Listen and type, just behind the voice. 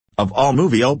Of all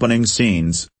movie opening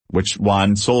scenes, which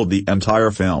one sold the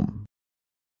entire film?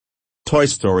 Toy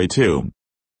Story 2.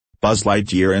 Buzz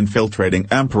Lightyear infiltrating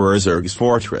Emperor Zurg's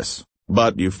fortress,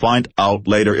 but you find out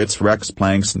later it's Rex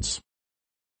Plankson's.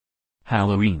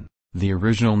 Halloween, the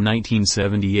original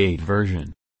 1978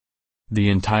 version. The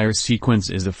entire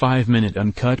sequence is a 5-minute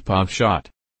uncut pop shot.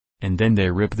 And then they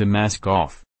rip the mask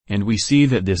off, and we see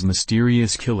that this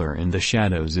mysterious killer in the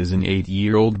shadows is an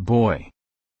 8-year-old boy.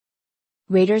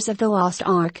 Raiders of the Lost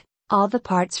Ark, all the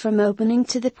parts from opening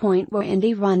to the point where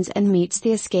Indy runs and meets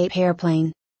the escape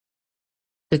airplane.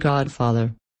 The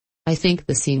Godfather. I think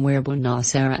the scene where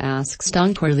Bonacera asks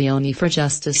Don Corleone for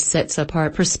justice sets up our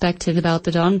perspective about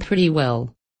the Don pretty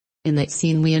well. In that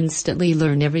scene we instantly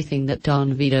learn everything that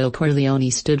Don Vito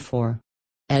Corleone stood for.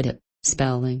 Edit,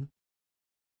 spelling.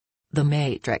 The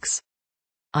Matrix.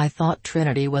 I thought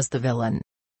Trinity was the villain.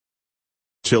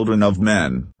 Children of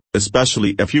Men,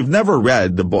 especially if you've never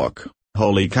read the book.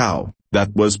 Holy cow,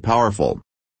 that was powerful.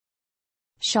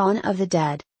 Shaun of the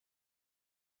Dead.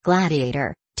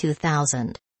 Gladiator,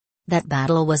 2000. That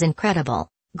battle was incredible,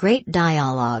 great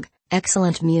dialogue,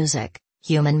 excellent music,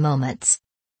 human moments.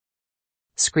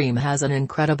 Scream has an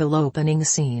incredible opening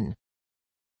scene.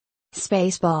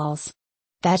 Spaceballs.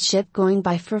 That ship going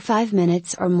by for 5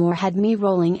 minutes or more had me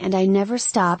rolling and I never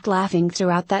stopped laughing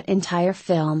throughout that entire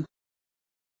film.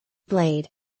 Blade.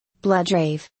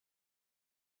 Bloodrave.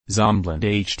 Zombland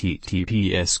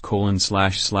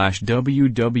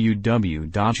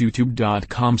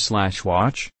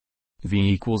https://www.youtube.com/watch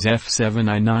v =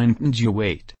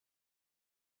 F7I9NG8.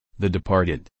 The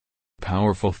Departed.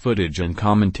 Powerful footage and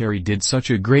commentary did such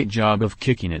a great job of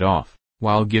kicking it off,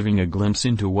 while giving a glimpse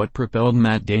into what propelled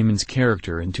Matt Damon's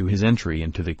character into his entry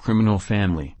into the criminal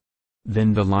family.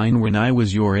 Then the line "when I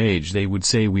was your age they would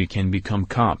say we can become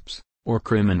cops, or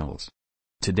criminals.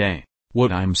 Today,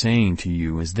 what I'm saying to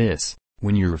you is this,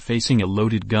 when you're facing a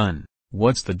loaded gun,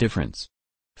 what's the difference?"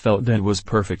 Felt that was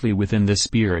perfectly within the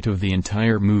spirit of the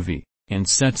entire movie, and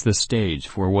sets the stage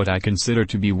for what I consider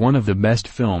to be one of the best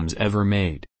films ever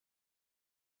made.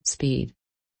 Speed.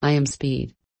 I am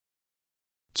Speed.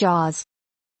 Jaws.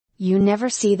 You never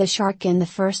see the shark in the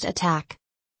first attack.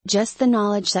 Just the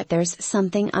knowledge that there's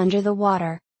something under the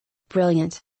water.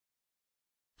 Brilliant.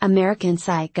 American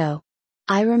Psycho.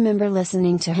 I remember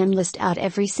listening to him list out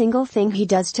every single thing he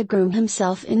does to groom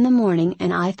himself in the morning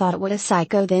and I thought what a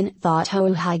psycho, then thought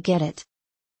oh I get it.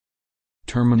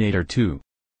 Terminator 2.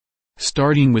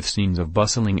 Starting with scenes of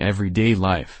bustling everyday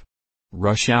life.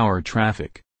 Rush hour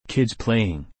traffic, kids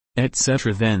playing,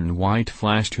 etc. Then white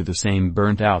flash to the same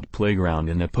burnt-out playground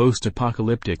in a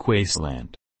post-apocalyptic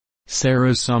wasteland.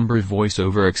 Sarah's somber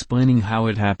voiceover explaining how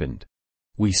it happened.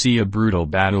 We see a brutal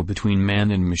battle between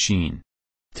man and machine.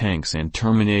 Tanks and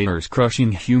Terminators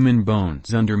crushing human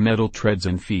bones under metal treads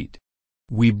and feet.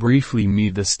 We briefly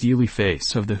meet the steely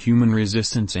face of the human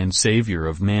resistance and savior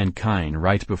of mankind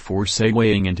right before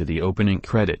segueing into the opening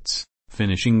credits,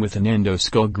 finishing with an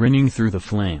endo-skull grinning through the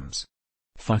flames.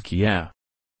 Fuck yeah.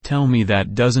 Tell me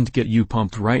that doesn't get you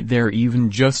pumped right there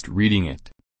even just reading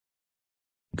it.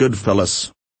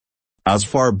 Goodfellas. As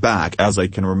far back as I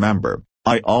can remember,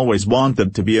 I always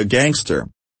wanted to be a gangster.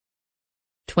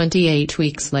 28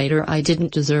 weeks later I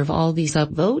didn't deserve all these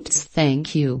upvotes,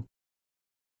 thank you.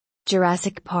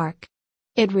 Jurassic Park.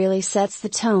 It really sets the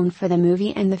tone for the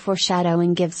movie and the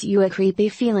foreshadowing gives you a creepy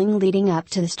feeling leading up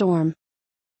to the storm.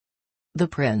 The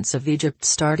Prince of Egypt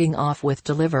starting off with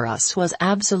Deliver Us was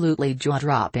absolutely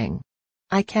jaw-dropping.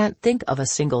 I can't think of a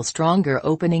single stronger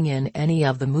opening in any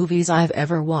of the movies I've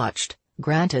ever watched,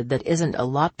 granted that isn't a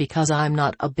lot because I'm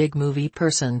not a big movie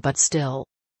person but still.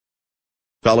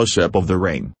 Fellowship of the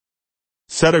Ring.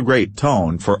 Set a great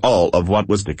tone for all of what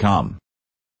was to come.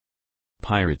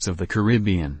 Pirates of the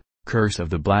Caribbean, Curse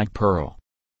of the Black Pearl.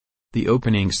 The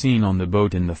opening scene on the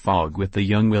boat in the fog with the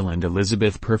young Will and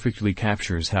Elizabeth perfectly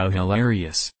captures how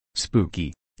hilarious,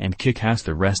 spooky, and kick-ass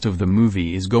the rest of the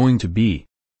movie is going to be.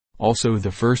 Also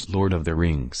the first Lord of the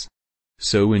Rings.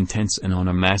 So intense and on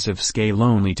a massive scale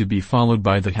only to be followed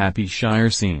by the Happy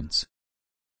Shire scenes.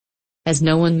 Has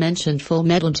no one mentioned Full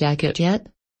Metal Jacket yet?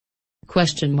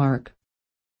 Question mark.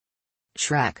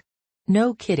 Shrek.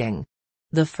 No kidding.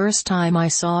 The first time I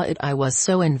saw it I was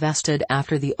so invested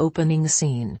after the opening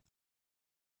scene.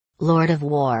 Lord of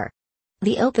War.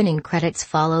 The opening credits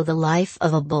follow the life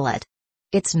of a bullet.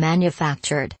 It's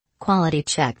manufactured, quality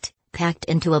checked, packed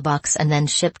into a box and then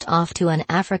shipped off to an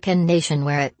African nation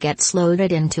where it gets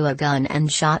loaded into a gun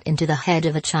and shot into the head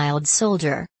of a child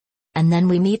soldier. And then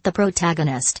we meet the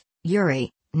protagonist,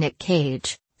 Yuri, Nick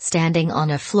Cage, standing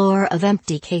on a floor of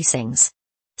empty casings.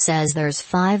 Says there's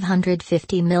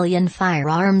 550 million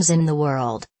firearms in the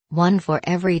world, One for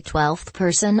every 12th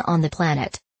person on the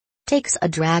planet. Takes a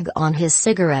drag on his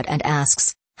cigarette and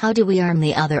asks, how do we arm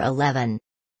the other 11?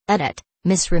 Edit,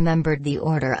 misremembered the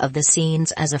order of the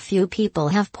scenes as a few people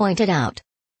have pointed out.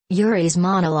 Yuri's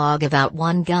monologue about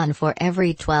one gun for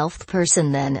every 12th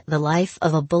person, then the life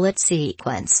of a bullet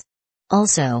sequence.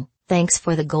 Also, thanks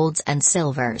for the golds and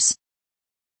silvers.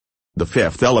 The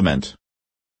Fifth Element.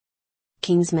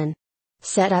 Kingsman.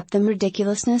 Set up the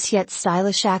ridiculousness yet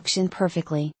stylish action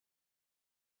perfectly.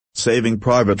 Saving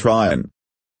Private Ryan.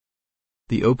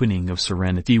 The opening of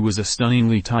Serenity was a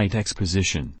stunningly tight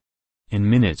exposition. In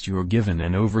minutes you are given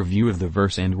an overview of the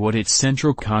verse and what its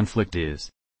central conflict is.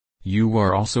 You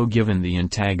are also given the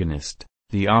antagonist,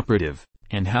 the operative,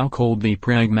 and how coldly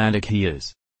pragmatic he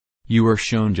is. You are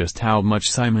shown just how much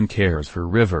Simon cares for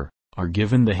River, are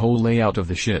given the whole layout of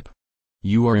the ship.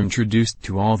 You are introduced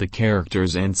to all the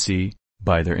characters and see,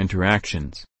 by their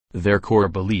interactions, their core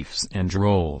beliefs and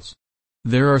roles.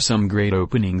 There are some great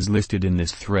openings listed in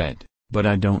this thread, but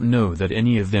I don't know that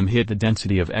any of them hit the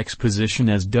density of exposition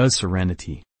as does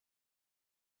Serenity.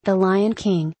 The Lion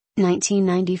King,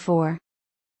 1994.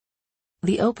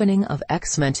 The opening of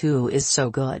X-Men 2 is so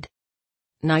good.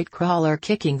 Nightcrawler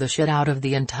kicking the shit out of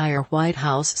the entire White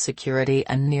House security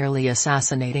and nearly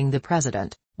assassinating the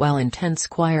president, while intense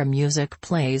choir music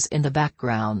plays in the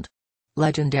background.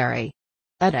 Legendary.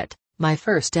 Edit, my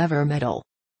first ever medal.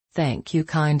 Thank you,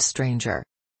 kind stranger.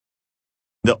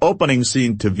 The opening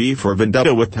scene to V for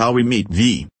Vendetta with How We Meet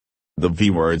V. The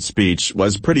V-word speech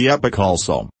was pretty epic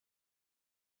also.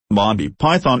 Monty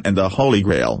Python and the Holy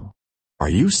Grail. Are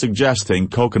you suggesting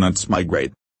coconuts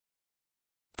migrate?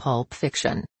 Pulp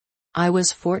Fiction. I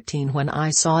was 14 when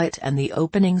I saw it and the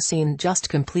opening scene just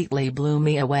completely blew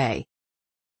me away.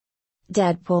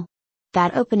 Deadpool.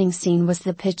 That opening scene was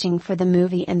the pitching for the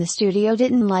movie and the studio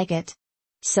didn't like it.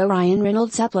 So Ryan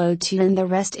Reynolds uploaded to and the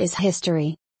rest is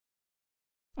history.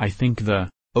 I think the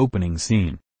opening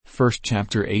scene, first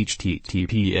chapter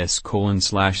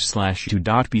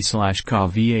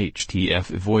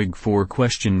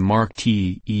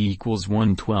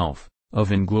https://2.b/kvhtf_t=112 of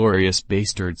Inglourious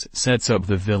Basterds sets up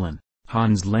the villain,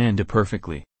 Hans Landa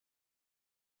perfectly.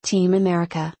 Team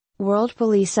America, World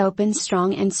Police opened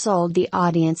strong and sold the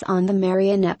audience on the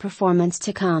marionette performance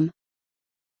to come.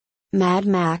 Mad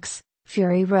Max,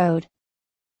 Fury Road.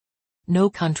 No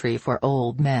Country for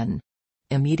Old Men.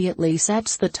 Immediately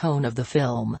sets the tone of the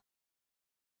film.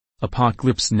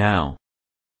 Apocalypse Now.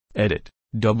 Edit,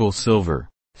 double silver,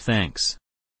 thanks.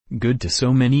 Good to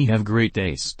so many have great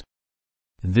taste.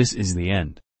 This is the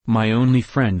end, my only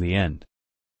friend, the end.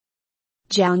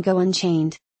 Django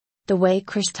Unchained. The way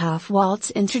Christoph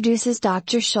Waltz introduces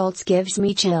Dr. Schultz gives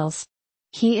me chills.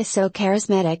 He is so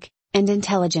charismatic, and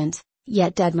intelligent,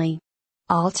 yet deadly.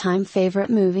 All-time favorite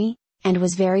movie, and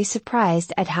was very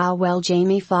surprised at how well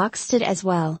Jamie Foxx did as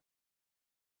well.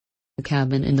 The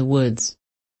Cabin in the Woods.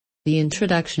 The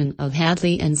introduction of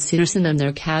Hadley and Searson and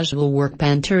their casual work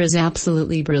banter is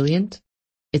absolutely brilliant.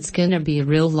 It's gonna be a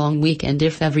real long weekend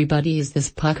if everybody is this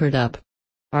puckered up.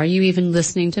 Are you even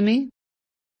listening to me?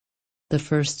 The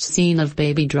first scene of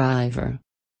Baby Driver.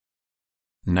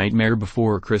 Nightmare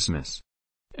Before Christmas.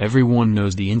 Everyone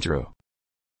knows the intro.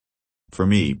 For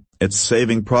me, it's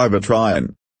Saving Private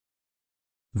Ryan.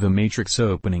 The Matrix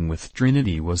opening with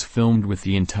Trinity was filmed with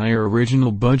the entire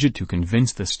original budget to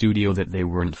convince the studio that they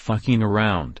weren't fucking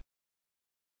around.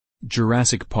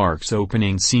 Jurassic Park's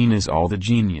opening scene is all the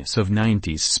genius of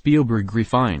 90s Spielberg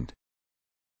refined.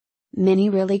 Many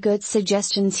really good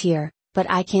suggestions here, but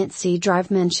I can't see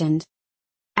Drive mentioned.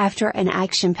 After an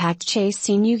action-packed chase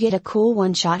scene you get a cool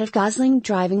one-shot of Gosling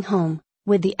driving home,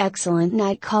 with the excellent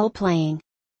Night Call playing.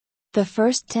 The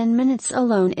first 10 minutes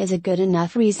alone is a good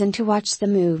enough reason to watch the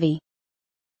movie.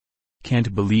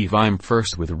 Can't believe I'm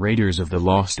first with Raiders of the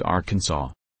Lost Arkansas.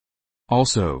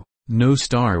 Also, no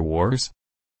Star Wars?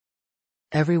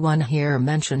 Everyone here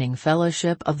mentioning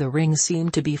Fellowship of the Ring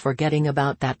seemed to be forgetting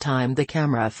about that time the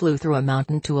camera flew through a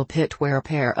mountain to a pit where a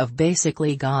pair of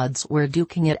basically gods were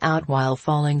duking it out while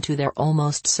falling to their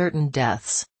almost certain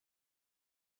deaths.